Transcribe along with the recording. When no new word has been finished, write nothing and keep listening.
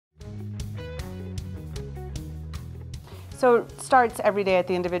So it starts every day at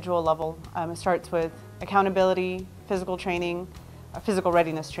the individual level. It starts with accountability, physical training, physical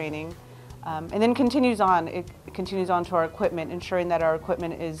readiness training, and then continues on. It continues on to our equipment, ensuring that our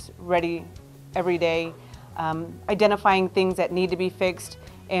equipment is ready every day, identifying things that need to be fixed,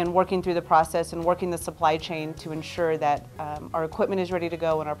 and working through the process and working the supply chain to ensure that our equipment is ready to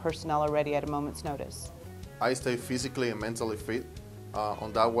go and our personnel are ready at a moment's notice. I stay physically and mentally fit.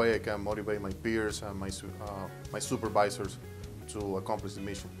 On that way I can motivate my peers and my supervisors to accomplish the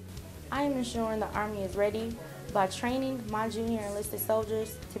mission. I am ensuring the Army is ready by training my junior enlisted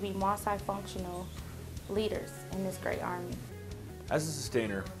soldiers to be multifunctional leaders in this great Army. As a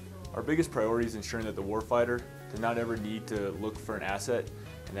sustainer, our biggest priority is ensuring that the warfighter does not ever need to look for an asset,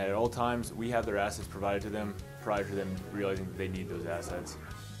 and that at all times we have their assets provided to them prior to them realizing that they need those assets.